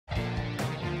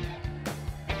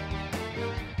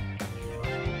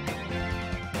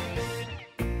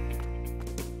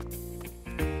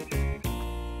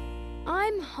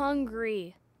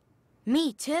hungry.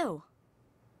 Me too.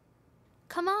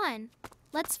 Come on,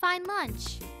 let's find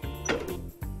lunch.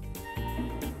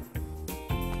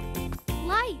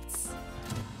 Lights!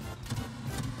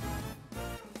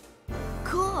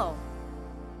 Cool.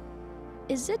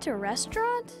 Is it a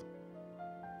restaurant?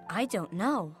 I don't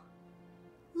know.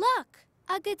 Look,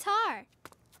 a guitar.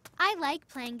 I like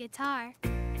playing guitar.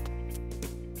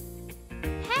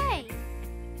 Hey!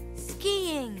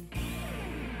 Skiing.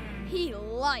 He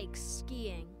likes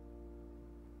skiing.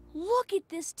 Look at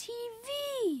this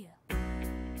TV!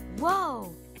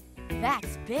 Whoa,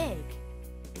 that's big.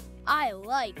 I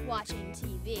like watching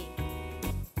TV.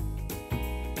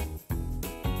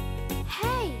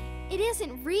 Hey, it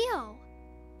isn't real.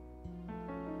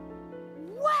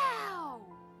 Wow!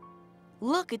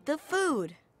 Look at the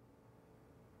food.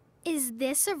 Is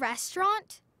this a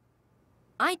restaurant?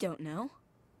 I don't know.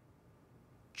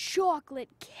 Chocolate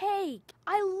cake.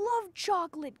 I love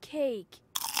chocolate cake.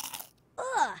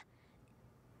 Ugh!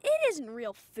 It isn't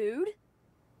real food.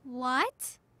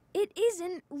 What? It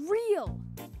isn't real.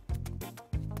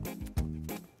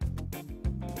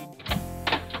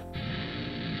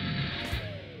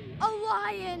 A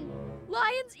lion!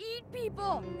 Lions eat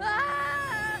people!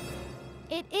 Ah!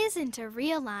 It isn't a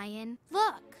real lion.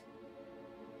 Look.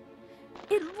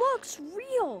 It looks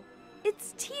real.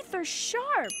 Its teeth are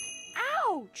sharp.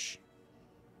 Ouch!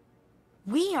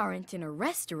 We aren't in a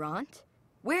restaurant.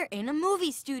 We're in a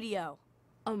movie studio.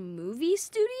 A movie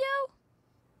studio?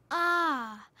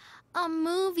 Ah, a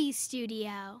movie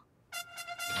studio.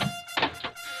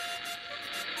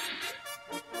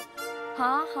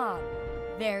 Ha ha.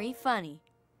 Very funny.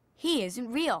 He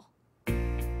isn't real.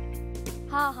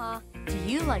 Ha ha. Do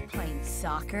you like playing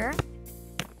soccer?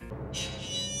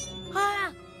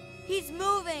 Ha! He's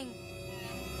moving.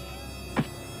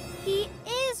 He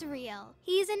is real.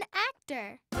 He's an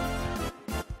actor.